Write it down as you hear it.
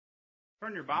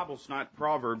Turn your Bibles tonight to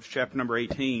Proverbs chapter number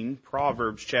 18.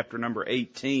 Proverbs chapter number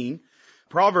 18.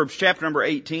 Proverbs chapter number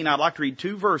 18, I'd like to read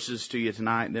two verses to you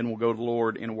tonight, and then we'll go to the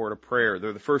Lord in a word of prayer.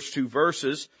 They're the first two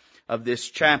verses of this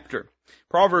chapter.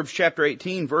 Proverbs chapter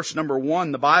 18, verse number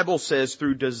 1, the Bible says,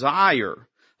 "Through desire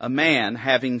a man,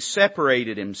 having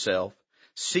separated himself,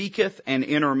 seeketh and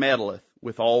intermeddleth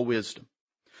with all wisdom.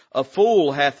 A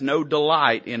fool hath no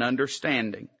delight in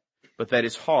understanding, but that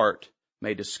his heart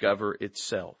may discover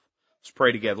itself." Let's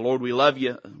pray together. Lord, we love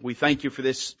you. We thank you for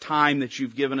this time that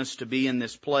you've given us to be in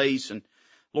this place. And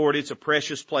Lord, it's a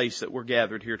precious place that we're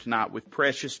gathered here tonight with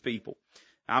precious people.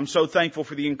 I'm so thankful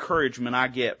for the encouragement I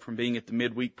get from being at the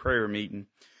midweek prayer meeting.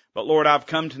 But Lord, I've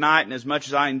come tonight, and as much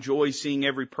as I enjoy seeing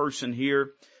every person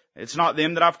here, it's not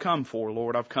them that I've come for,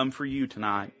 Lord. I've come for you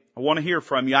tonight. I want to hear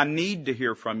from you. I need to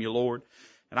hear from you, Lord.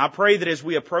 And I pray that as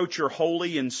we approach your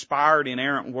holy, inspired,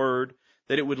 inerrant word,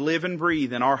 that it would live and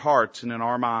breathe in our hearts and in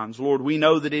our minds. Lord, we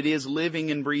know that it is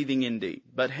living and breathing indeed.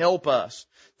 But help us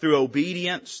through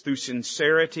obedience, through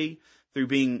sincerity, through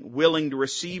being willing to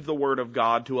receive the Word of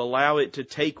God, to allow it to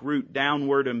take root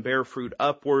downward and bear fruit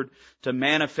upward, to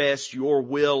manifest your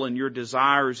will and your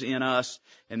desires in us,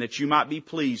 and that you might be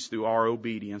pleased through our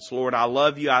obedience. Lord, I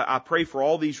love you. I pray for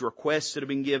all these requests that have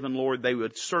been given, Lord. They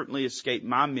would certainly escape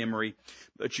my memory,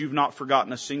 but you've not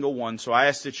forgotten a single one. So I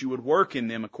ask that you would work in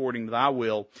them according to thy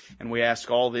will, and we ask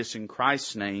all this in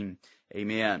Christ's name.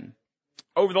 Amen.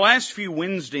 Over the last few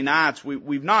Wednesday nights,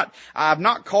 I've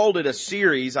not called it a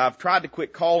series. I've tried to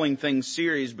quit calling things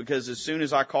series because as soon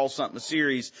as I call something a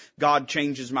series, God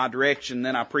changes my direction,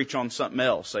 then I preach on something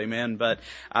else. Amen. But,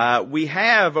 we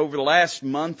have over the last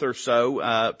month or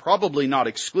so, probably not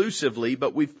exclusively,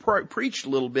 but we've preached a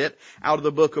little bit out of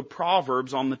the book of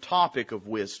Proverbs on the topic of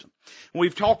wisdom.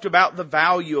 We've talked about the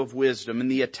value of wisdom and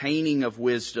the attaining of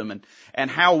wisdom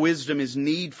and how wisdom is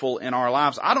needful in our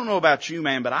lives. I don't know about you,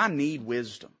 man, but I need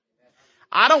wisdom.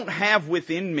 I don't have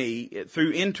within me,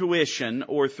 through intuition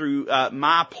or through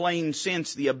my plain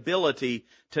sense, the ability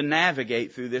to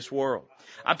navigate through this world.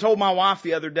 I told my wife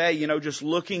the other day, just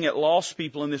looking at lost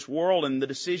people in this world and the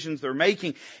decisions they're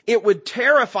making, it would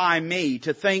terrify me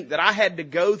to think that I had to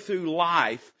go through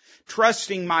life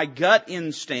trusting my gut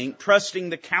instinct, trusting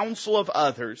the counsel of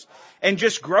others, and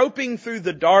just groping through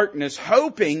the darkness,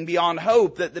 hoping beyond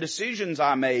hope that the decisions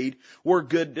I made were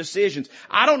good decisions.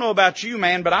 I don't know about you,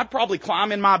 man, but I'd probably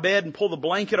climb in my bed and pull the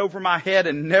blanket over my head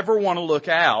and never want to look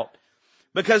out.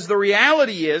 Because the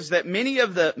reality is that many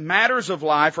of the matters of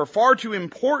life are far too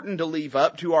important to leave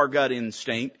up to our gut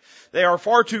instinct. They are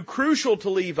far too crucial to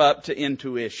leave up to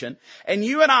intuition. And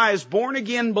you and I, as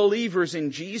born-again believers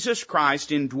in Jesus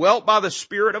Christ, indwelt by the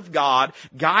Spirit of God,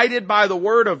 guided by the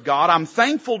Word of God, I'm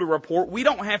thankful to report we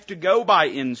don't have to go by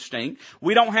instinct.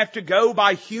 We don't have to go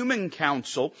by human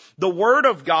counsel. The Word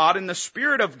of God and the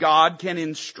Spirit of God can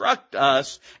instruct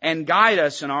us and guide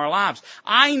us in our lives.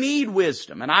 I need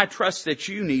wisdom, and I trust that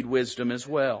you need wisdom as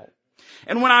well.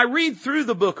 And when I read through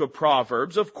the book of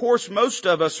Proverbs, of course, most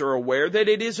of us are aware that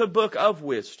it is a book of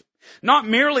wisdom. Not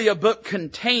merely a book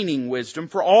containing wisdom,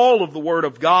 for all of the Word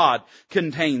of God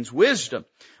contains wisdom.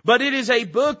 But it is a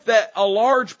book that a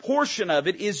large portion of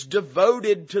it is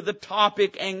devoted to the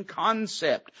topic and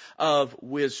concept of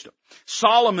wisdom.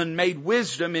 Solomon made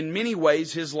wisdom in many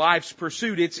ways his life's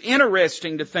pursuit. It's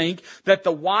interesting to think that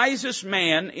the wisest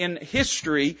man in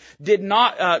history did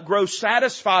not grow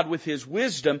satisfied with his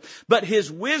wisdom, but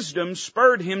his wisdom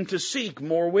spurred him to seek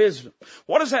more wisdom.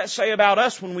 What does that say about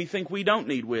us when we think we don't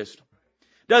need wisdom?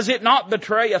 Does it not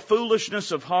betray a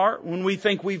foolishness of heart when we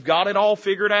think we've got it all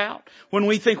figured out? When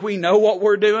we think we know what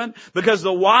we're doing? Because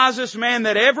the wisest man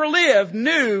that ever lived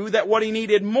knew that what he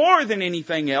needed more than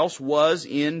anything else was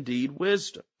indeed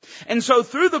wisdom. And so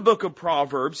through the book of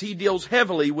Proverbs, he deals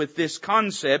heavily with this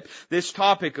concept, this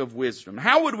topic of wisdom.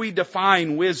 How would we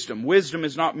define wisdom? Wisdom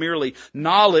is not merely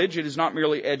knowledge. It is not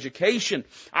merely education.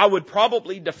 I would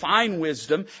probably define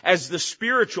wisdom as the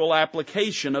spiritual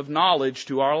application of knowledge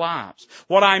to our lives.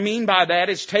 What I mean by that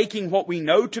is taking what we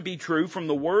know to be true from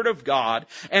the Word of God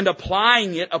and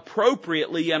applying it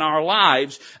appropriately in our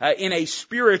lives in a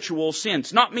spiritual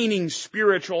sense. Not meaning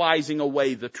spiritualizing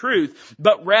away the truth,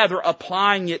 but rather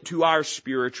applying it to our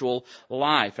spiritual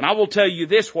life. And I will tell you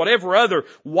this, whatever other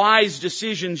wise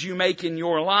decisions you make in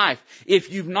your life,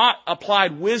 if you've not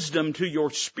applied wisdom to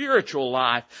your spiritual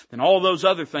life, then all those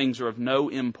other things are of no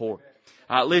import.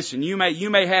 Listen, you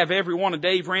may have every one of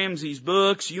Dave Ramsey's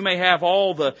books. You may have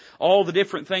all the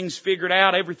different things figured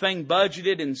out, everything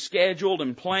budgeted and scheduled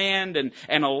and planned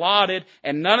and allotted.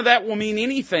 And none of that will mean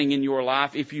anything in your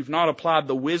life if you've not applied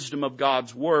the wisdom of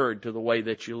God's Word to the way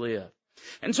that you live.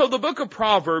 And so the book of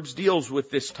Proverbs deals with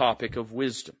this topic of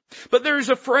wisdom. But there's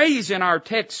a phrase in our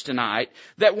text tonight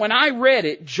that when I read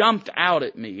it jumped out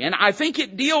at me. And I think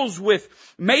it deals with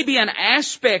maybe an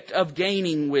aspect of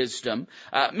gaining wisdom,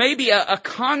 maybe a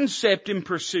concept in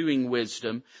pursuing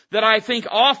wisdom that I think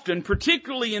often,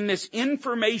 particularly in this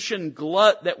information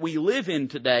glut that we live in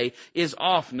today, is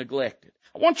often neglected.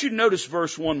 I want you to notice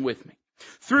verse 1 with me.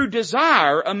 Through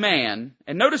desire a man,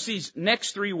 and notice these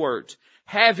next three words,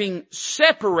 having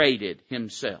separated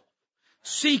himself,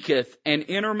 seeketh and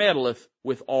intermeddleth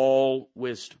with all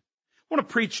wisdom. I want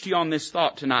to preach to you on this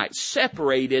thought tonight.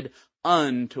 Separated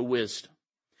unto wisdom.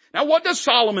 Now, what does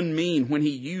Solomon mean when he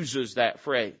uses that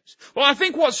phrase? Well, I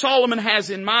think what Solomon has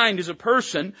in mind is a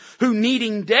person who,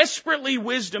 needing desperately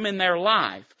wisdom in their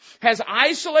life, has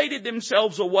isolated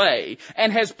themselves away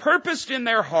and has purposed in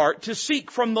their heart to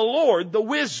seek from the Lord the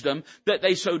wisdom that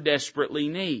they so desperately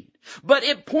need. But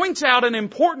it points out an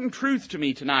important truth to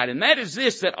me tonight, and that is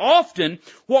this, that often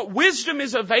what wisdom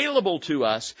is available to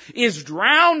us is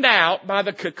drowned out by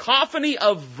the cacophony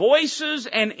of voices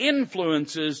and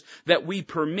influences that we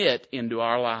permit into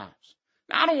our lives.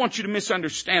 Now, I don't want you to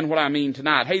misunderstand what I mean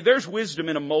tonight. Hey, there's wisdom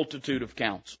in a multitude of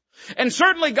counsel. And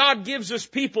certainly God gives us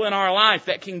people in our life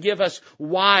that can give us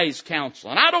wise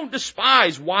counsel. And I don't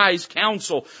despise wise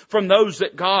counsel from those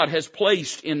that God has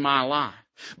placed in my life.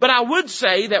 But I would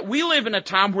say that we live in a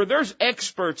time where there's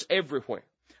experts everywhere.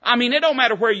 I mean, it don't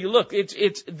matter where you look.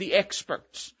 It's the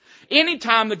experts.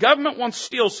 Anytime the government wants to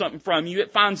steal something from you,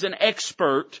 it finds an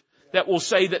expert that will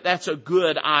say that that's a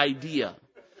good idea.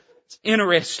 It's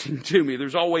interesting to me.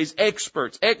 There's always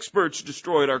experts. Experts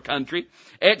destroyed our country.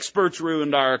 Experts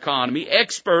ruined our economy.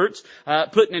 Experts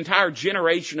put an entire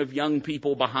generation of young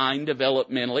people behind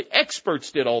developmentally.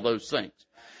 Experts did all those things.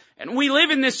 And we live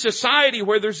in this society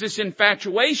where there's this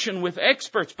infatuation with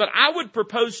experts. But I would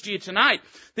propose to you tonight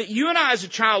that you and I, as a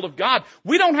child of God,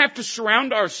 we don't have to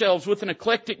surround ourselves with an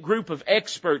eclectic group of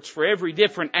experts for every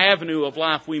different avenue of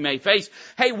life we may face.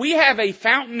 Hey, we have a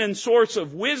fountain and source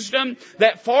of wisdom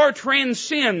that far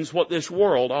transcends what this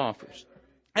world offers.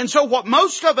 And so what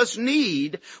most of us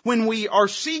need when we are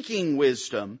seeking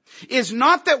wisdom is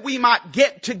not that we might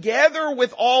get together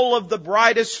with all of the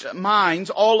brightest minds,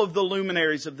 all of the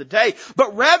luminaries of the day,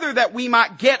 but rather that we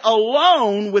might get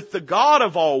alone with the God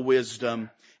of all wisdom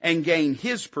and gain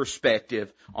His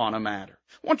perspective on a matter.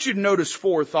 I want you to notice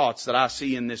four thoughts that I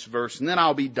see in this verse, and then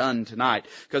I'll be done tonight,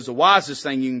 because the wisest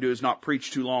thing you can do is not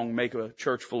preach too long and make a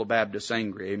church full of Baptists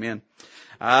angry. Amen.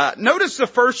 Notice the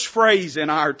first phrase in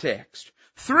our text.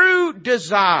 Through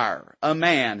desire, a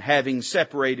man, having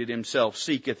separated himself,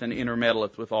 seeketh and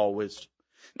intermeddleth with all wisdom.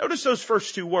 Notice those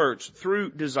first two words,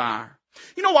 through desire.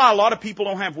 You know why a lot of people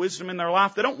don't have wisdom in their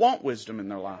life? They don't want wisdom in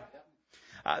their life.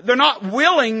 They're not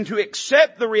willing to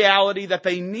accept the reality that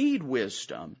they need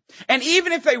wisdom. And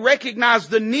even if they recognize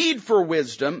the need for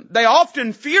wisdom, they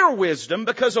often fear wisdom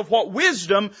because of what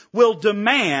wisdom will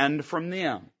demand from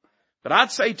them. But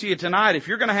I'd say to you tonight, if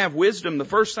you're going to have wisdom, the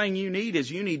first thing you need is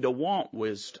you need to want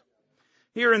wisdom.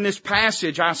 Here in this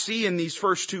passage, I see in these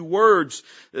first two words,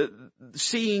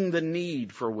 seeing the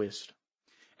need for wisdom.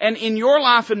 And in your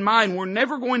life and mine, we're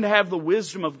never going to have the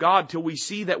wisdom of God till we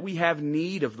see that we have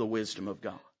need of the wisdom of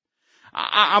God.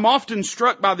 I'm often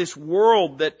struck by this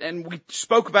world that, and we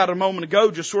spoke about it a moment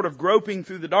ago, just sort of groping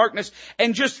through the darkness,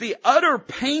 and just the utter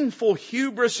painful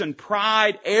hubris and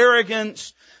pride,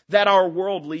 arrogance that our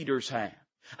world leaders have.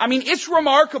 I mean, it's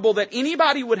remarkable that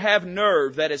anybody would have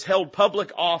nerve that has held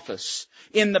public office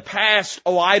in the past,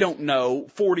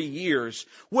 40 years,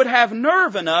 would have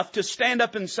nerve enough to stand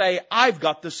up and say, I've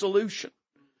got the solution.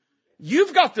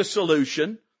 You've got the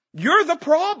solution. You're the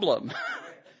problem.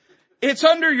 It's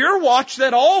under your watch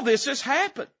that all this has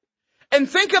happened. And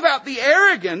think about the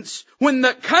arrogance when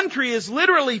the country is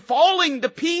literally falling to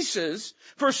pieces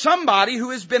for somebody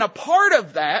who has been a part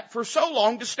of that for so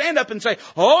long to stand up and say,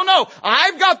 oh no,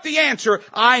 I've got the answer.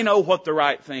 I know what the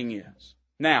right thing is.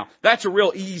 Now, that's a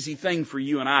real easy thing for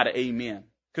you and I to amen,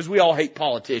 because we all hate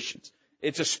politicians.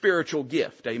 It's a spiritual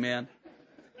gift, amen.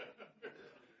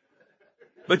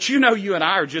 But you know you and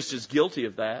I are just as guilty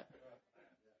of that.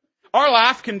 Our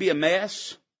life can be a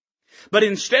mess. But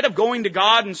instead of going to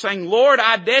God and saying, Lord,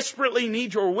 I desperately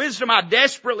need your wisdom. I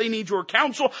desperately need your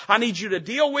counsel. I need you to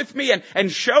deal with me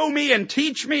and show me and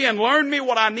teach me and learn me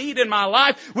what I need in my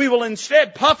life. We will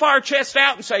instead puff our chest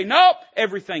out and say, nope,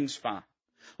 everything's fine.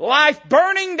 Life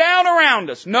burning down around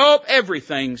us. Nope,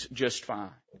 everything's just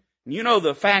fine. And you know,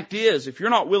 the fact is, if you're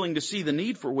not willing to see the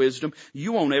need for wisdom,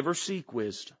 you won't ever seek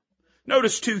wisdom.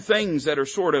 Notice two things that are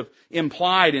sort of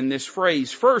implied in this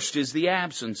phrase. First is the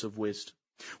absence of wisdom.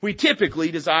 We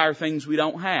typically desire things we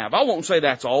don't have. I won't say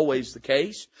that's always the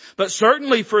case, but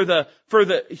certainly for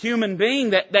the human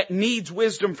being that needs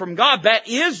wisdom from God, that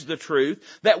is the truth,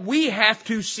 that we have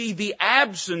to see the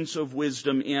absence of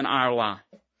wisdom in our life.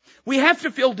 We have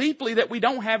to feel deeply that we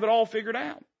don't have it all figured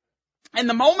out. And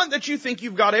the moment that you think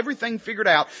you've got everything figured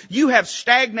out, you have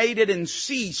stagnated and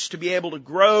ceased to be able to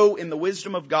grow in the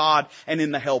wisdom of God and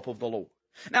in the help of the Lord.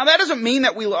 Now that doesn't mean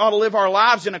that we ought to live our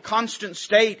lives in a constant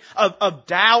state of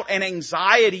doubt and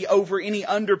anxiety over any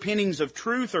underpinnings of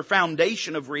truth or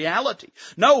foundation of reality.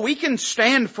 No, we can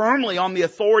stand firmly on the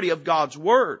authority of God's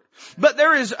Word. But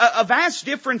there is a vast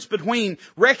difference between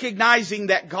recognizing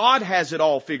that God has it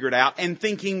all figured out and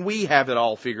thinking we have it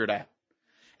all figured out.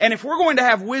 And if we're going to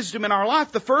have wisdom in our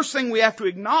life, the first thing we have to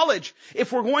acknowledge,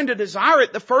 if we're going to desire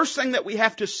it, the first thing that we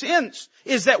have to sense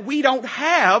is that we don't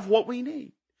have what we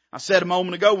need. I said a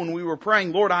moment ago when we were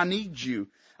praying, Lord, I need you.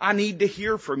 I need to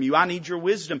hear from you. I need your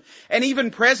wisdom. And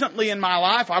even presently in my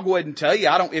life, I'll go ahead and tell you,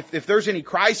 if there's any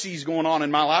crises going on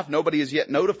in my life, nobody has yet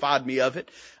notified me of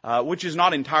it, which is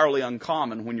not entirely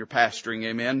uncommon when you're pastoring,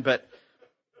 amen.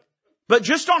 But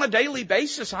just on a daily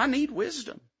basis, I need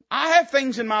wisdom. I have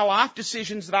things in my life,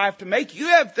 decisions that I have to make. You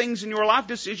have things in your life,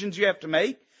 decisions you have to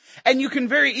make. And you can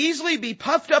very easily be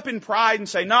puffed up in pride and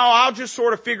say, no, I'll just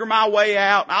sort of figure my way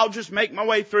out. I'll just make my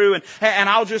way through and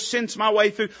I'll just sense my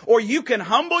way through. Or you can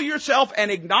humble yourself and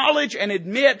acknowledge and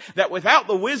admit that without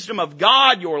the wisdom of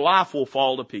God, your life will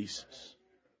fall to pieces.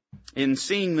 In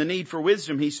seeing the need for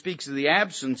wisdom, he speaks of the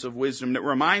absence of wisdom. That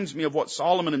reminds me of what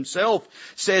Solomon himself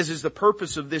says is the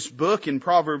purpose of this book in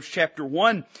Proverbs chapter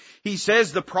 1. He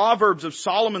says the Proverbs of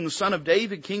Solomon, the son of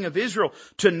David, king of Israel,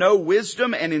 to know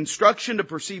wisdom and instruction, to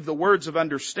perceive the words of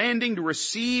understanding, to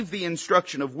receive the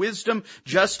instruction of wisdom,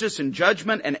 justice and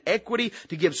judgment and equity,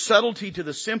 to give subtlety to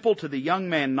the simple, to the young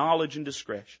man knowledge and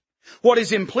discretion. What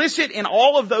is implicit in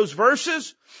all of those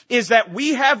verses is that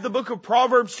we have the book of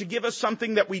Proverbs to give us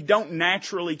something that we don't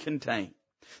naturally contain,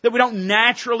 that we don't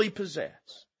naturally possess.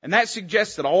 And that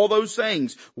suggests that all those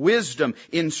things, wisdom,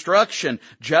 instruction,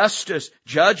 justice,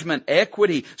 judgment,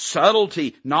 equity,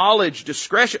 subtlety, knowledge,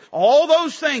 discretion, all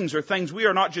those things are things we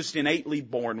are not just innately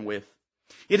born with.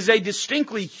 It is a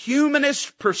distinctly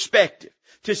humanist perspective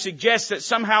to suggest that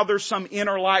somehow there's some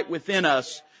inner light within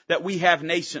us that we have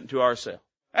nascent to ourselves.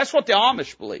 That's what the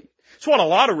Amish believe. It's what a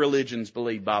lot of religions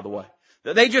believe, by the way.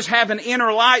 That they just have an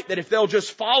inner light that if they'll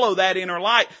just follow that inner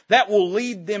light, that will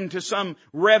lead them to some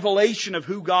revelation of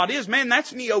who God is. Man,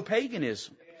 that's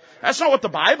neo-paganism. That's not what the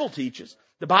Bible teaches.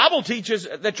 The Bible teaches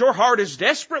that your heart is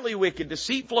desperately wicked,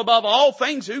 deceitful above all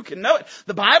things. Who can know it?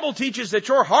 The Bible teaches that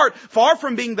your heart, far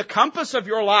from being the compass of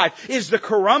your life, is the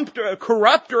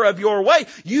corrupter of your way.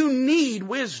 You need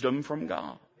wisdom from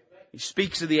God. He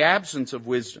speaks of the absence of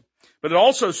wisdom. But it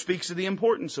also speaks of the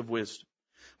importance of wisdom.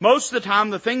 Most of the time,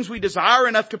 the things we desire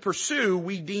enough to pursue,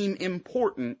 we deem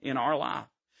important in our life.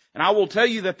 And I will tell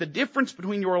you that the difference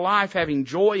between your life having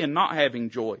joy and not having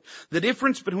joy, the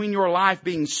difference between your life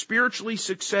being spiritually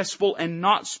successful and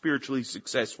not spiritually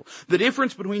successful, the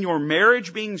difference between your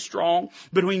marriage being strong,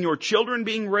 between your children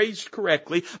being raised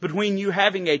correctly, between you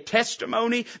having a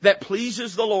testimony that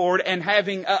pleases the Lord and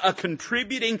having a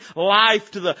contributing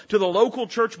life to the local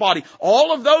church body,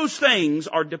 all of those things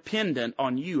are dependent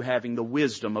on you having the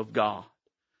wisdom of God.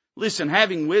 Listen,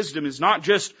 having wisdom is not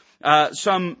just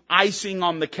some icing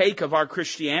on the cake of our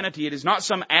Christianity. It is not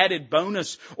some added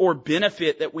bonus or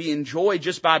benefit that we enjoy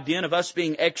just by dint of us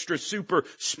being extra super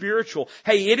spiritual.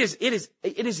 Hey, it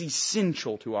is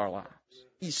essential to our lives.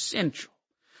 Essential.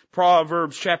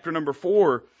 Proverbs chapter number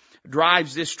 4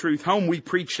 drives this truth home. We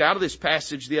preached out of this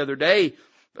passage the other day.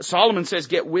 Solomon says,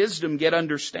 get wisdom, get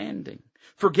understanding.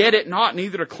 Forget it not,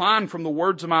 neither decline from the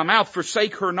words of my mouth.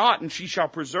 Forsake her not, and she shall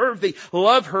preserve thee.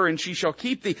 Love her, and she shall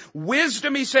keep thee.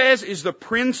 Wisdom, he says, is the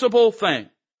principal thing.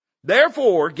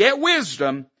 Therefore, get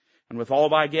wisdom, and with all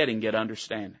thy getting, get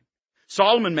understanding.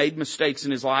 Solomon made mistakes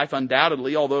in his life,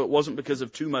 undoubtedly, although it wasn't because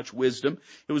of too much wisdom.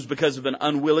 It was because of an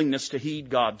unwillingness to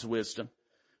heed God's wisdom.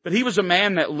 But he was a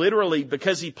man that literally,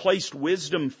 because he placed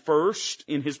wisdom first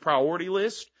in his priority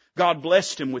list, God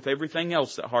blessed him with everything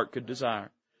else that heart could desire.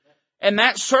 And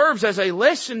that serves as a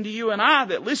lesson to you and I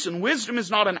that, listen, wisdom is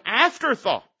not an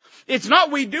afterthought. It's not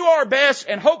we do our best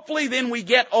and hopefully then we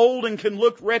get old and can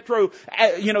look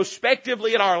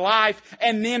retrospectively at our life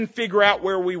and then figure out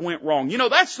where we went wrong.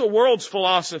 That's the world's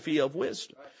philosophy of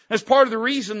wisdom. That's part of the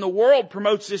reason the world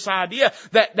promotes this idea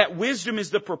that wisdom is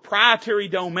the proprietary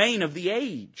domain of the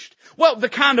aged. Well, the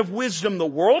kind of wisdom the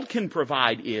world can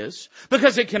provide is,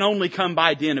 because it can only come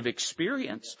by dint of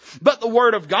experience. But the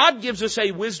Word of God gives us a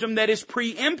wisdom that is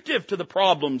preemptive to the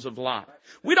problems of life.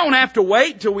 We don't have to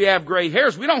wait till we have gray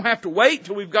hairs. We don't have to wait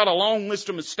till we've got a long list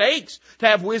of mistakes to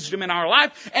have wisdom in our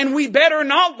life. And we better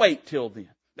not wait till then.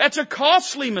 That's a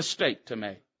costly mistake to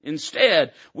make.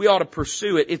 Instead, we ought to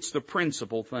pursue it. It's the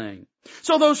principal thing.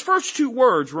 So those first two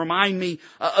words remind me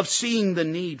of seeing the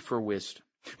need for wisdom.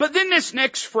 But then this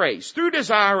next phrase, through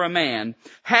desire a man,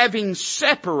 having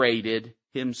separated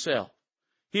himself.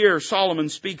 Here Solomon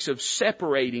speaks of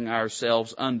separating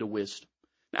ourselves unto wisdom.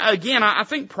 Now again, I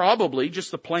think probably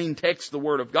just the plain text of the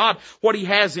Word of God, what he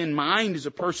has in mind is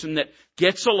a person that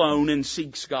gets alone and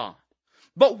seeks God.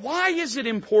 But why is it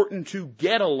important to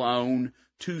get alone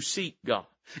to seek God?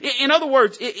 In other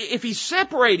words, if he's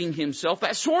separating himself,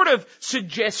 that sort of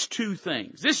suggests two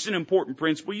things. This is an important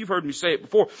principle. You've heard me say it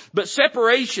before. But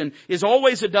separation is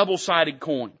always a double-sided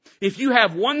coin. If you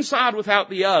have one side without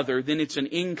the other, then it's an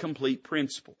incomplete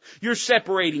principle. You're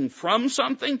separating from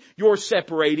something, you're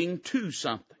separating to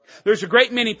something. There's a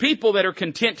great many people that are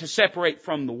content to separate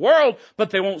from the world, but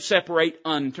they won't separate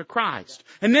unto Christ.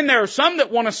 And then there are some that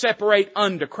want to separate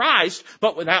unto Christ,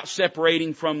 but without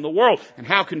separating from the world. And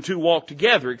how can two walk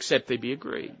together except they be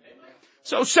agreed?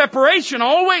 So separation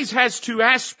always has two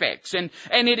aspects, and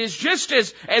it is just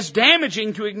as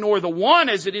damaging to ignore the one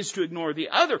as it is to ignore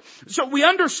the other. So we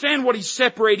understand what he's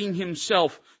separating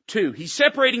himself to. He's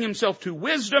separating himself to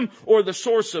wisdom or the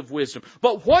source of wisdom.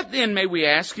 But what then, may we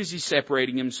ask, is he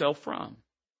separating himself from?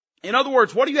 In other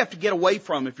words, what do you have to get away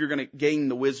from if you're going to gain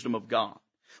the wisdom of God?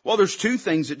 Well, there's two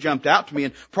things that jumped out to me,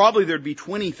 and probably there'd be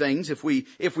 20 things if we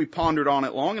pondered on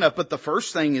it long enough. But the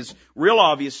first thing is real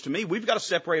obvious to me. We've got to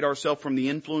separate ourselves from the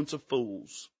influence of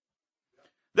fools.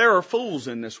 There are fools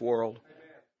in this world.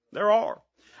 There are.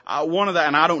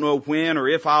 And I don't know when or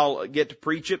if I'll get to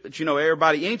preach it, but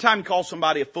everybody, anytime you call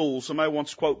somebody a fool, somebody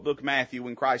wants to quote the book of Matthew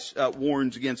when Christ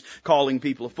warns against calling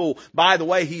people a fool. By the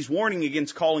way, he's warning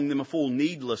against calling them a fool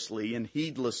needlessly and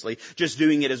heedlessly, just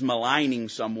doing it as maligning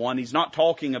someone. He's not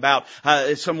talking about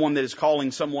someone that is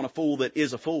calling someone a fool that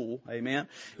is a fool. Amen.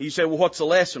 You say, well, what's the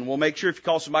lesson? Well, make sure if you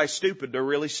call somebody stupid, they're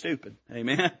really stupid.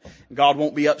 Amen. God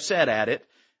won't be upset at it.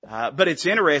 But it's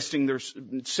interesting, there's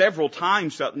several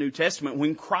times throughout the New Testament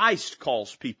when Christ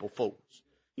calls people fools.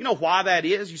 You know why that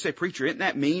is? You say, preacher, isn't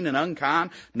that mean and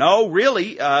unkind? No,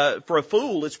 really, for a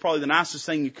fool, it's probably the nicest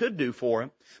thing you could do for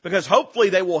him. Because hopefully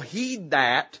they will heed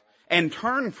that and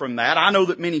turn from that. I know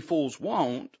that many fools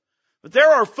won't. But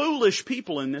there are foolish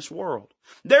people in this world.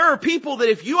 There are people that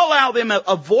if you allow them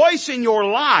a voice in your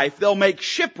life, they'll make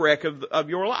shipwreck of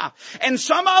your life. And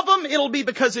some of them, it'll be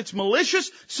because it's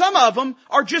malicious. Some of them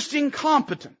are just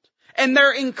incompetent. And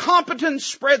their incompetence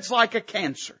spreads like a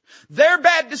cancer. Their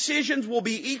bad decisions will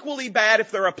be equally bad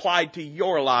if they're applied to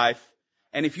your life.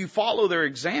 And if you follow their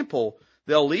example,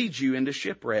 they'll lead you into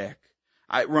shipwreck.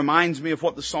 It reminds me of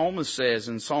what the psalmist says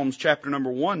in Psalms chapter number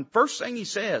 1. First thing he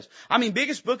says,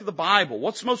 biggest book of the Bible.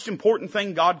 What's the most important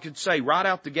thing God could say right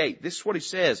out the gate? This is what he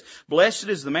says. Blessed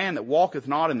is the man that walketh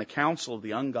not in the counsel of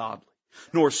the ungodly,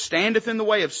 nor standeth in the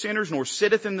way of sinners, nor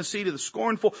sitteth in the seat of the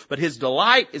scornful, but his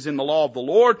delight is in the law of the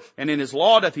Lord, and in his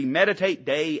law doth he meditate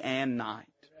day and night.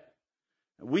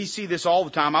 We see this all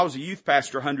the time. I was a youth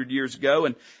pastor 100 years ago,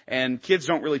 and kids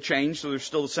don't really change, so they're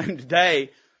still the same today.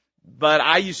 But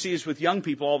I used to see this with young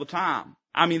people all the time.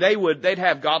 They'd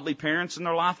have godly parents in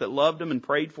their life that loved them and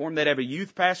prayed for them. They'd have a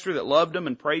youth pastor that loved them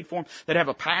and prayed for them. They'd have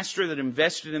a pastor that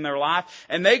invested in their life.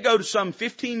 And they go to some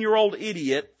 15-year-old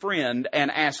idiot friend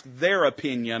and ask their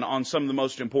opinion on some of the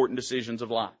most important decisions of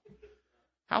life.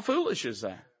 How foolish is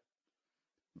that?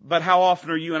 But how often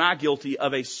are you and I guilty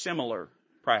of a similar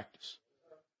practice?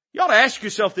 You ought to ask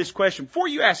yourself this question. Before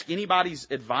you ask anybody's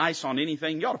advice on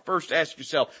anything, you ought to first ask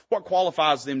yourself, what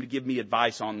qualifies them to give me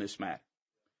advice on this matter?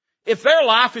 If their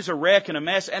life is a wreck and a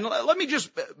mess, and let me just,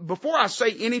 before I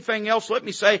say anything else, let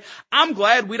me say, I'm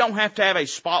glad we don't have to have a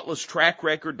spotless track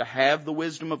record to have the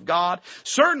wisdom of God.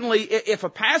 Certainly, if a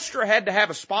pastor had to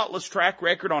have a spotless track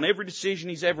record on every decision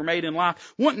he's ever made in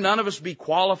life, wouldn't none of us be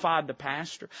qualified to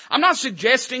pastor? I'm not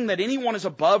suggesting that anyone is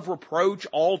above reproach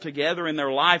altogether in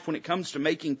their life when it comes to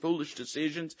making foolish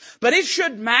decisions, but it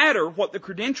should matter what the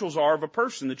credentials are of a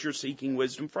person that you're seeking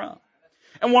wisdom from.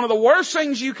 And one of the worst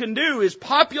things you can do is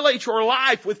populate your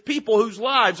life with people whose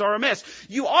lives are a mess.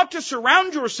 You ought to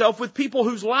surround yourself with people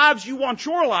whose lives you want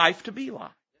your life to be like.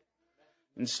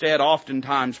 Instead,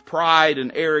 oftentimes, pride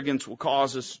and arrogance will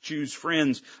cause us to choose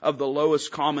friends of the lowest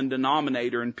common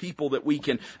denominator and people that we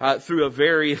can, through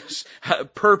various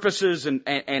purposes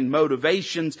and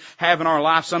motivations, have in our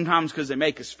life. Sometimes because they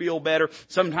make us feel better.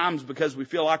 Sometimes because we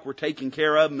feel like we're taking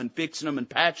care of them and fixing them and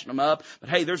patching them up. But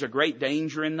hey, there's a great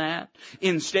danger in that.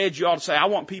 Instead, you ought to say, I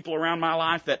want people around my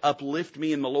life that uplift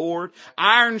me in the Lord.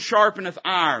 Iron sharpeneth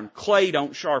iron. Clay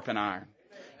don't sharpen iron.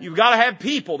 You've got to have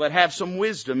people that have some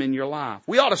wisdom in your life.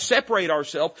 We ought to separate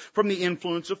ourselves from the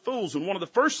influence of fools. And one of the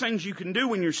first things you can do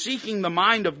when you're seeking the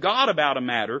mind of God about a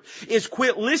matter is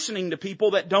quit listening to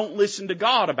people that don't listen to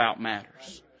God about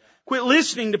matters. Quit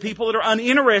listening to people that are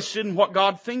uninterested in what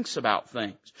God thinks about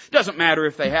things. Doesn't matter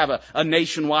if they have a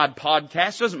nationwide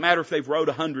podcast. Doesn't matter if they've wrote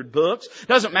 100 books.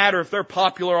 Doesn't matter if they're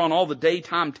popular on all the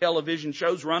daytime television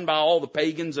shows run by all the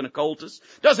pagans and occultists.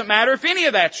 Doesn't matter if any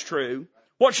of that's true.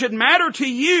 What should matter to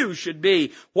you should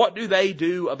be, what do they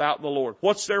do about the Lord?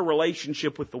 What's their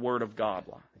relationship with the Word of God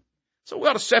like? So we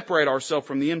ought to separate ourselves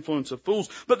from the influence of fools.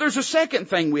 But there's a second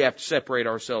thing we have to separate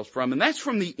ourselves from, and that's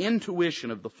from the intuition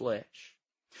of the flesh.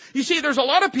 You see, there's a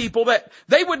lot of people that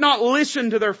they would not listen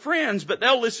to their friends, but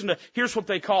they'll listen to, here's what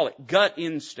they call it, gut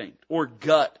instinct or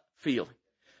gut feeling.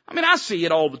 I mean, I see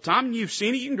it all the time. You've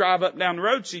seen it. You can drive up and down the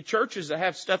road, see churches that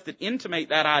have stuff that intimate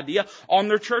that idea on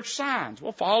their church signs.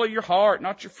 Well, follow your heart,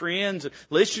 not your friends, and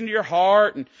listen to your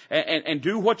heart and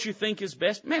do what you think is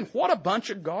best. Man, what a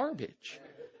bunch of garbage.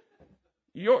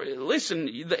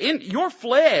 Your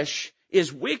flesh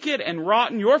is wicked and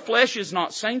rotten. Your flesh is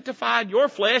not sanctified. Your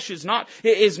flesh is not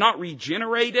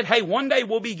regenerated. Hey, one day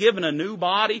we'll be given a new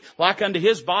body like unto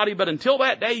His body, but until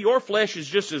that day, your flesh is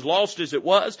just as lost as it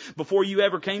was before you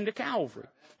ever came to Calvary.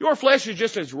 Your flesh is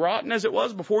just as rotten as it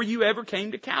was before you ever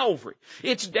came to Calvary.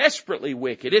 It's desperately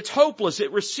wicked. It's hopeless.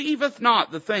 It receiveth not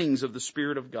the things of the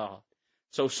Spirit of God.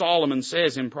 So Solomon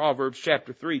says in Proverbs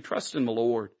chapter 3, trust in the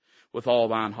Lord with all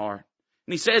thine heart.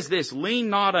 And he says this,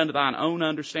 lean not unto thine own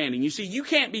understanding. You see, you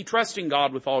can't be trusting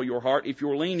God with all your heart if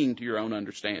you're leaning to your own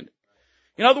understanding.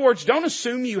 In other words, don't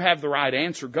assume you have the right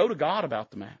answer. Go to God about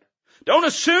the matter. Don't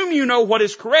assume you know what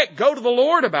is correct. Go to the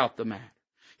Lord about the matter.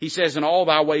 He says, in all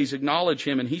thy ways acknowledge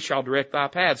Him, and He shall direct thy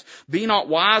paths. Be not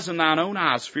wise in thine own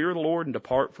eyes. Fear the Lord and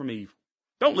depart from evil.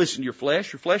 Don't listen to your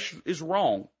flesh. Your flesh is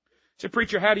wrong. Say,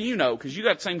 preacher, how do you know? Because you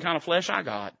got the same kind of flesh I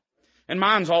got. And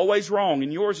mine's always wrong,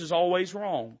 and yours is always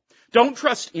wrong. Don't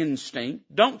trust instinct.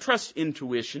 Don't trust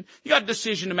intuition. You got a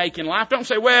decision to make in life. Don't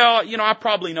say, well, I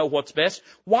probably know what's best.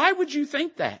 Why would you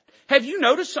think that? Have you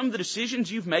noticed some of the decisions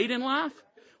you've made in life?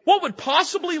 What would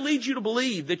possibly lead you to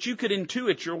believe that you could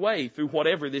intuit your way through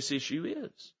whatever this issue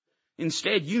is?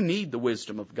 Instead, you need the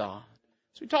wisdom of God.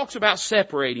 So he talks about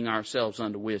separating ourselves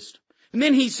unto wisdom. And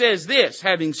then he says this,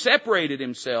 having separated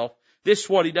himself, this is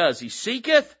what he does. He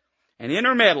seeketh and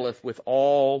intermeddleth with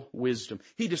all wisdom.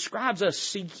 He describes us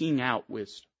seeking out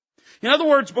wisdom. In other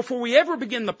words, before we ever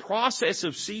begin the process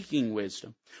of seeking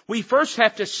wisdom, we first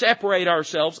have to separate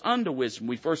ourselves unto wisdom.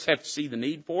 We first have to see the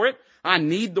need for it. I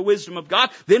need the wisdom of God.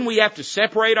 Then we have to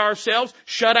separate ourselves,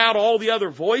 shut out all the other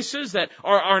voices that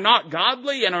are not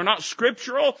godly and are not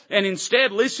scriptural, and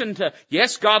instead listen to,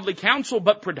 yes, godly counsel,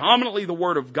 but predominantly the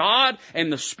Word of God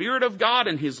and the Spirit of God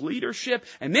and His leadership.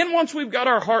 And then once we've got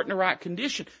our heart in the right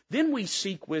condition, then we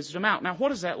seek wisdom out. Now, what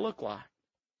does that look like?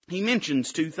 He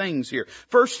mentions two things here.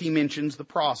 First, he mentions the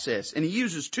process, and he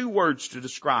uses two words to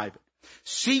describe it.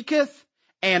 Seeketh,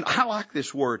 and I like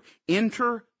this word,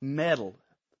 intermeddleth.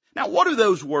 Now, what do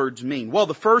those words mean? Well,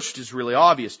 the first is really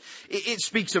obvious. It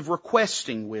speaks of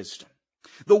requesting wisdom.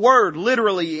 The word,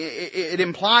 literally, it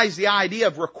implies the idea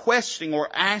of requesting or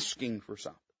asking for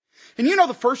something. And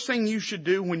the first thing you should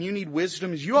do when you need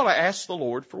wisdom is you ought to ask the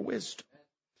Lord for wisdom.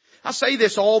 I say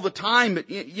this all the time, but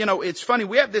it's funny.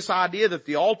 We have this idea that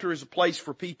the altar is a place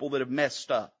for people that have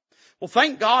messed up. Well,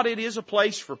 thank God it is a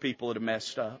place for people that have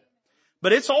messed up.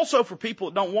 But it's also for people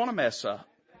that don't want to mess up.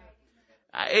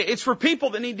 It's for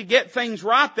people that need to get things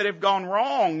right that have gone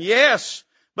wrong, yes.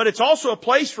 But it's also a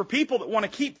place for people that want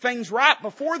to keep things right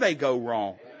before they go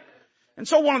wrong. And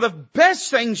so one of the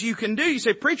best things you can do, you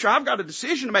say, preacher, I've got a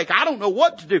decision to make. I don't know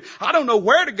what to do. I don't know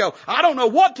where to go. I don't know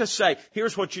what to say.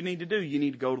 Here's what you need to do. You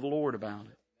need to go to the Lord about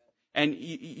it. And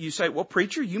you say, well,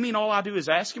 preacher, you mean all I do is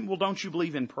ask Him? Well, don't you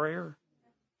believe in prayer?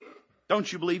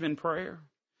 Don't you believe in prayer?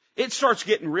 It starts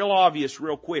getting real obvious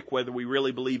real quick whether we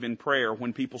really believe in prayer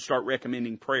when people start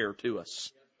recommending prayer to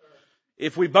us.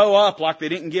 If we bow up like they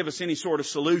didn't give us any sort of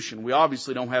solution, we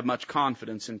obviously don't have much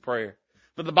confidence in prayer.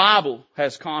 But the Bible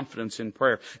has confidence in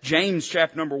prayer. James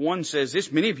chapter number 1 says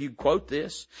this. Many of you quote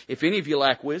this. If any of you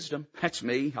lack wisdom, that's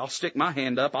me. I'll stick my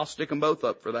hand up. I'll stick them both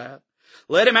up for that.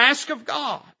 Let him ask of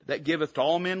God that giveth to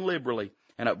all men liberally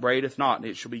and upbraideth not, and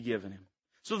it shall be given him.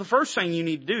 So the first thing you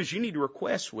need to do is you need to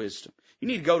request wisdom. You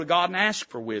need to go to God and ask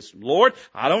for wisdom. Lord,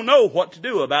 I don't know what to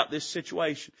do about this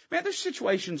situation. Man, there's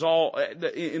situations all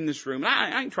in this room. And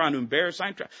I ain't trying to embarrass.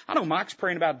 I know Mike's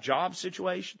praying about a job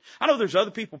situation. I know there's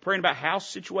other people praying about house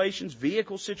situations,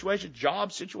 vehicle situations,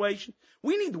 job situations.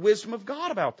 We need the wisdom of God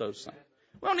about those things.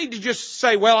 We don't need to just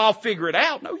say, well, I'll figure it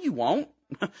out. No, you won't.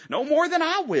 No more than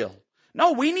I will.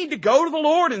 No, we need to go to the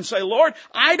Lord and say, Lord,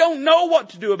 I don't know what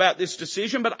to do about this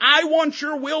decision, but I want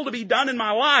your will to be done in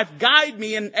my life. Guide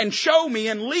me and show me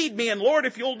and lead me. And Lord,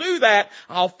 if you'll do that,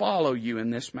 I'll follow you in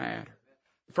this matter.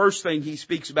 The first thing he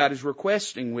speaks about is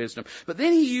requesting wisdom. But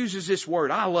then he uses this word.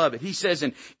 I love it. He says,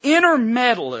 and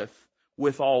intermeddleth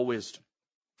with all wisdom.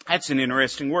 That's an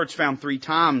interesting word. It's found 3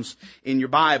 times in your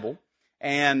Bible.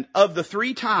 And of the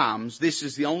 3 times, this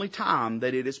is the only time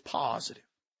that it is positive.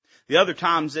 The other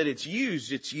times that it's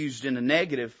used in a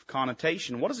negative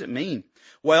connotation. What does it mean?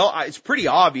 Well, it's pretty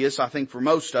obvious, I think, for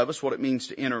most of us what it means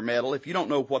to intermeddle. If you don't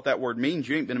know what that word means,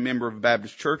 you ain't been a member of a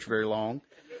Baptist church very long.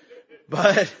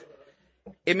 But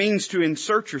it means to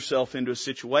insert yourself into a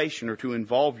situation or to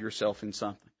involve yourself in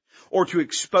something or to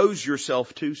expose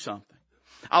yourself to something.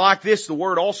 I like this. The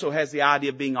word also has the idea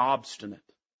of being obstinate.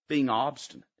 Being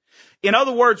obstinate. In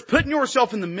other words, putting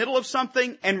yourself in the middle of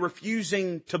something and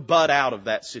refusing to butt out of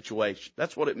that situation.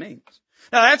 That's what it means.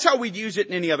 Now, that's how we'd use it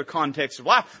in any other context of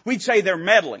life. We'd say they're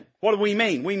meddling. What do we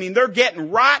mean? We mean they're getting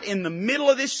right in the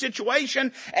middle of this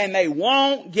situation and they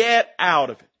won't get out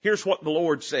of it. Here's what the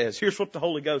Lord says. Here's what the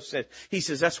Holy Ghost says. He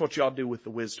says that's what you ought to do with the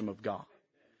wisdom of God.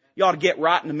 You ought to get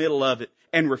right in the middle of it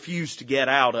and refuse to get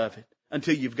out of it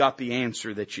until you've got the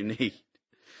answer that you need.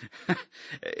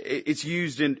 It's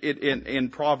used in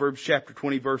Proverbs chapter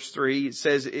 20 verse 3. It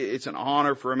says it's an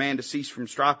honor for a man to cease from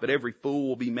strife, but every fool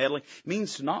will be meddling. It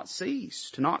means to not cease,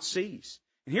 to not cease.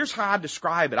 And here's how I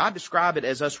describe it. I describe it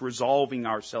as us resolving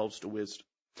ourselves to wisdom.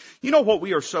 You know what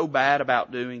we are so bad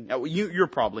about doing? You're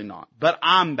probably not, but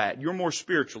I'm bad. You're more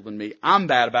spiritual than me. I'm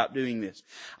bad about doing this.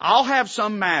 I'll have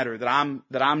some matter that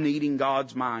I'm needing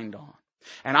God's mind on.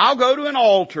 And I'll go to an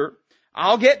altar.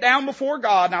 I'll get down before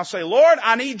God and I'll say, Lord,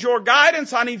 I need your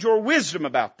guidance. I need your wisdom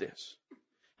about this.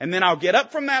 And then I'll get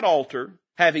up from that altar,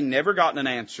 having never gotten an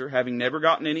answer, having never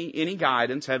gotten any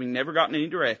guidance, having never gotten any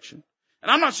direction. And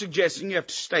I'm not suggesting you have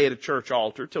to stay at a church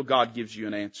altar till God gives you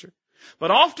an answer. But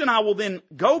often I will then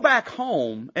go back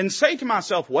home and say to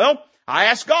myself, well, I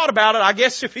asked God about it. I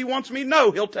guess if He wants me to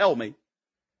know, He'll tell me.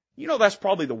 You know, that's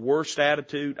probably the worst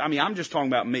attitude. I mean, I'm just talking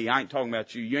about me. I ain't talking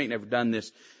about you. You ain't never done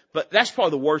this. But that's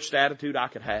probably the worst attitude I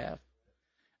could have.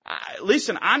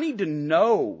 Listen, I need to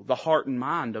know the heart and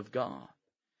mind of God.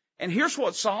 And here's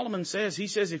what Solomon says. He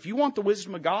says, if you want the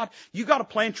wisdom of God, you got to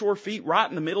plant your feet right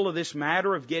in the middle of this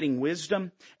matter of getting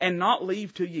wisdom and not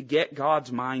leave till you get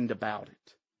God's mind about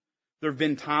it. There have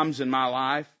been times in my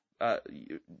life,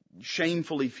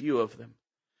 shamefully few of them,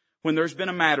 when there's been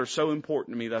a matter so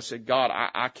important to me that I said, God,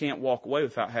 I can't walk away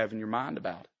without having your mind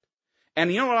about it. And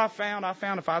you know what I found? I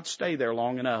found if I'd stay there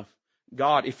long enough,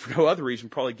 God, if for no other reason,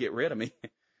 probably get rid of me,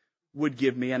 would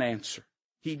give me an answer.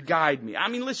 He'd guide me. I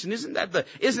mean, listen, isn't that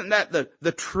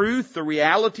the truth, the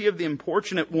reality of the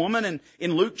importunate woman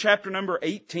in Luke chapter number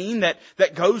 18 that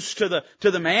goes to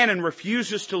the man and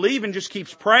refuses to leave and just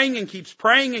keeps praying and keeps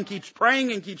praying and keeps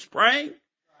praying and keeps praying?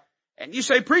 And you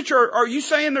say, preacher, are you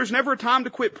saying there's never a time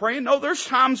to quit praying? No, there's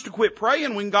times to quit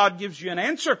praying when God gives you an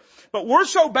answer. But we're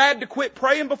so bad to quit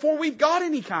praying before we've got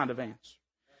any kind of answer.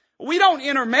 We don't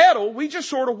intermeddle. We just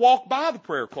sort of walk by the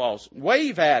prayer closet,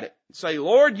 wave at it, and say,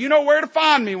 Lord, you know where to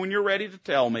find me when you're ready to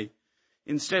tell me.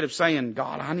 Instead of saying,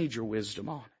 God, I need your wisdom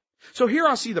on it. So here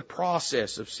I see the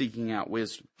process of seeking out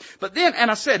wisdom. But then, and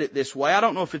I said it this way, I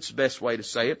don't know if it's the best way to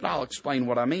say it, but I'll explain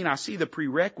what I mean. I see the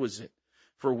prerequisite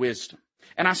for wisdom.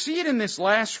 And I see it in this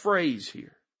last phrase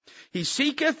here. He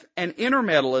seeketh and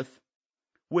intermeddleth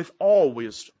with all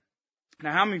wisdom.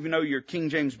 Now, how many of you know your King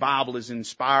James Bible is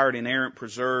inspired, inerrant,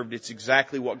 preserved? It's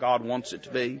exactly what God wants it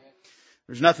to be.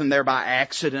 There's nothing there by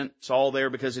accident. It's all there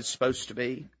because it's supposed to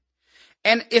be.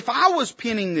 And if I was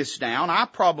pinning this down, I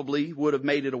probably would have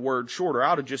made it a word shorter.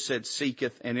 I would have just said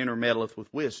seeketh and intermeddleth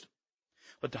with wisdom.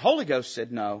 But the Holy Ghost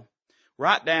said no.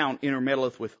 Write down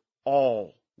intermeddleth with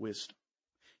all wisdom.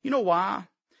 You know why?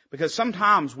 Because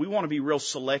sometimes we want to be real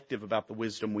selective about the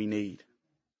wisdom we need.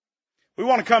 We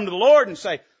want to come to the Lord and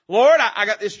say, Lord, I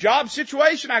got this job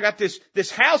situation, I got this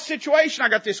house situation, I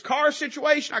got this car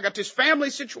situation, I got this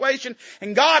family situation,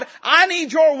 and God, I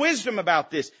need your wisdom about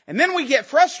this. And then we get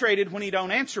frustrated when He don't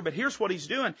answer, but here's what He's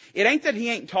doing. It ain't that He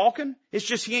ain't talking, it's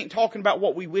just He ain't talking about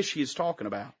what we wish He is talking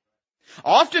about.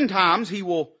 Oftentimes He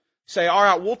will Say, all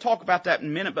right, we'll talk about that in a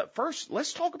minute, but first,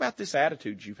 let's talk about this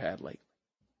attitude you've had lately.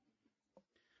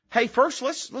 Hey, first,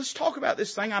 let's talk about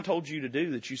this thing I told you to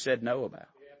do that you said no about.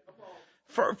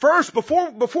 First,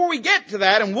 before we get to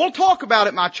that, and we'll talk about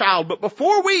it, my child, but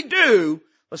before we do,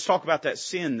 let's talk about that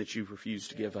sin that you've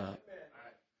refused to give up.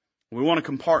 We want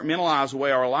to compartmentalize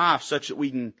away our life such that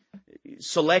we can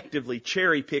selectively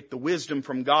cherry pick the wisdom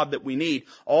from God that we need,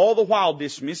 all the while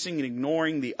dismissing and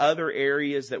ignoring the other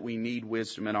areas that we need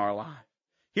wisdom in our life.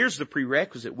 Here's the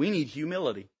prerequisite. We need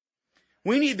humility.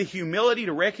 We need the humility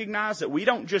to recognize that we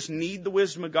don't just need the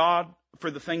wisdom of God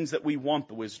for the things that we want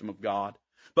the wisdom of God,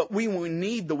 but we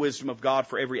need the wisdom of God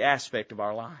for every aspect of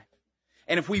our life.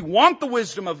 And if we want the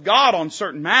wisdom of God on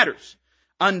certain matters,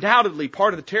 undoubtedly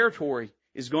part of the territory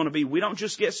is going to be we don't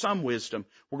just get some wisdom,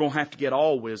 we're going to have to get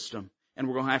all wisdom. And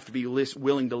we're going to have to be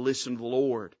willing to listen to the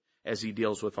Lord as He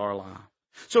deals with our life.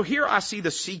 So here I see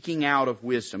the seeking out of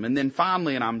wisdom. And then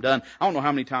finally, and I'm done. I don't know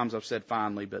how many times I've said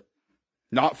finally, but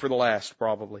not for the last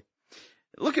probably.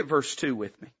 Look at verse 2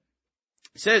 with me.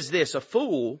 It says this, a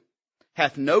fool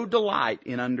hath no delight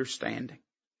in understanding,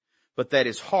 but that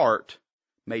his heart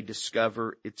may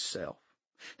discover itself.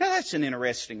 Now that's an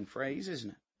interesting phrase, isn't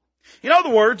it? In other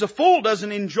words, a fool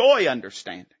doesn't enjoy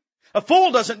understanding. A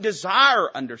fool doesn't desire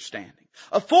understanding.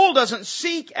 A fool doesn't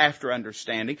seek after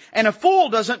understanding. And a fool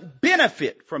doesn't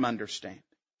benefit from understanding.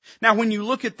 Now, when you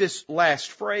look at this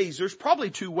last phrase, there's probably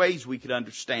two ways we could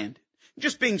understand it.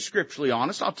 Just being scripturally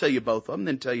honest, I'll tell you both of them,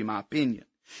 then tell you my opinion.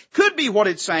 Could be what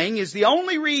it's saying is the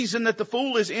only reason that the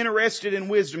fool is interested in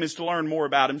wisdom is to learn more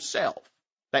about himself.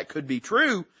 That could be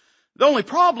true. The only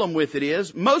problem with it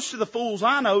is most of the fools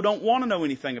I know don't want to know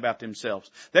anything about themselves.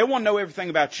 They want to know everything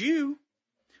about you.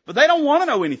 But they don't want to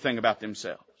know anything about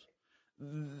themselves.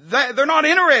 They're not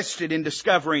interested in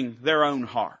discovering their own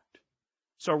heart.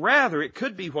 So rather, it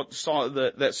could be what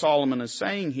that Solomon is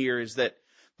saying here is that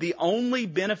the only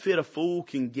benefit a fool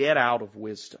can get out of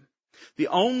wisdom, the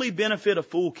only benefit a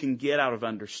fool can get out of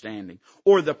understanding,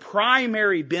 or the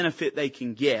primary benefit they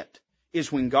can get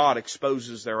is when God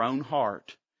exposes their own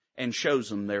heart and shows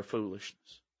them their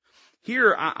foolishness.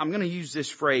 Here, I'm going to use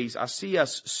this phrase, I see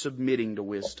us submitting to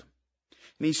wisdom.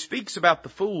 And he speaks about the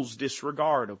fool's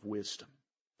disregard of wisdom.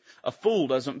 A fool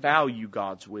doesn't value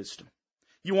God's wisdom.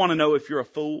 You want to know if you're a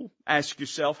fool? Ask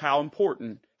yourself how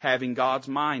important having God's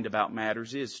mind about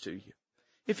matters is to you.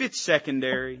 If it's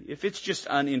secondary, if it's just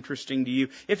uninteresting to you,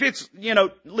 if it's,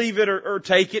 leave it or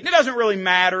take it, and it doesn't really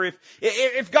matter.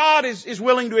 If God is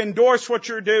willing to endorse what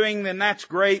you're doing, then that's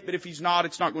great. But if He's not,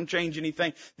 it's not going to change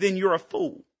anything. Then you're a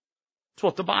fool. That's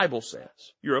what the Bible says.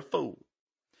 You're a fool.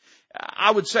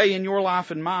 I would say in your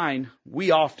life and mine,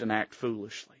 we often act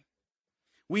foolishly.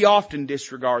 We often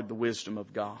disregard the wisdom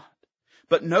of God.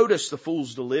 But notice the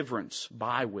fool's deliverance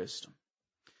by wisdom.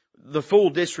 The fool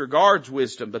disregards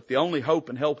wisdom, but the only hope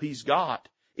and help he's got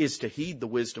is to heed the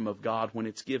wisdom of God when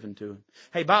it's given to him.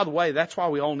 Hey, by the way, that's why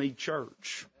we all need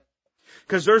church.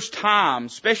 Because there's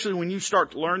times, especially when you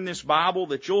start to learn this Bible,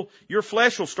 that your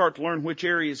flesh will start to learn which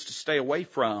areas to stay away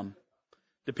from,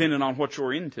 depending on what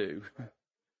you're into.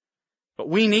 But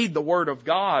we need the Word of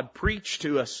God preached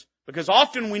to us because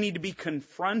often we need to be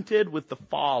confronted with the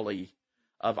folly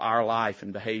of our life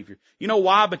and behavior. You know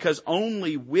why? Because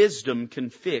only wisdom can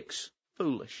fix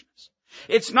foolishness.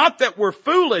 It's not that we're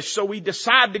foolish so we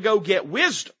decide to go get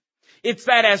wisdom. It's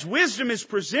that as wisdom is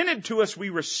presented to us, we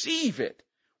receive it,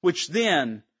 which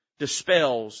then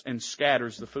dispels and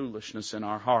scatters the foolishness in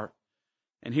our heart.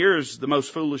 And here's the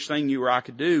most foolish thing you or I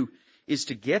could do is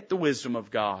to get the wisdom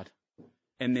of God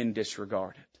and then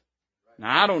disregard it.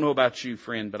 Now, I don't know about you,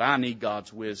 friend, but I need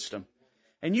God's wisdom.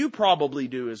 And you probably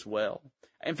do as well.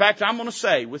 In fact, I'm going to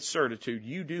say with certitude,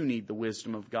 you do need the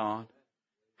wisdom of God.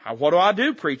 What do I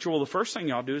do, preacher? Well, the first thing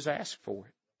y'all do is ask for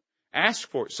it. Ask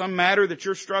for it. Some matter that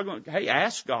you're struggling, hey,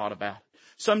 ask God about it.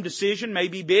 Some decision may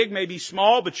be big, may be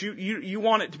small, but you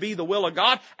want it to be the will of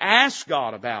God. Ask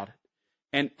God about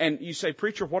it. And you say,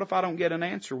 preacher, what if I don't get an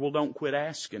answer? Well, don't quit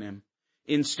asking Him.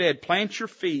 Instead, plant your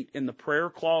feet in the prayer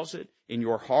closet, in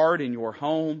your heart, in your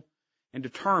home, and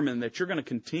determine that you're going to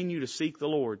continue to seek the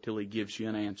Lord till He gives you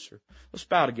an answer. Let's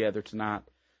bow together tonight.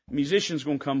 The musician's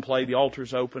going to come play. The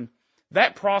altar's open.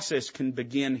 That process can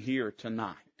begin here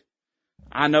tonight.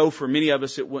 I know for many of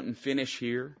us it wouldn't finish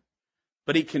here,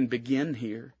 but it can begin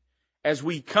here as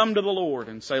we come to the Lord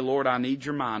and say, Lord, I need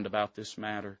your mind about this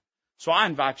matter. So I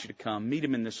invite you to come, meet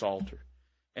Him in this altar,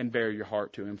 and bare your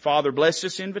heart to Him. Father, bless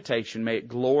this invitation. May it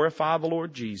glorify the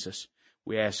Lord Jesus.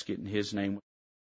 We ask it in His name.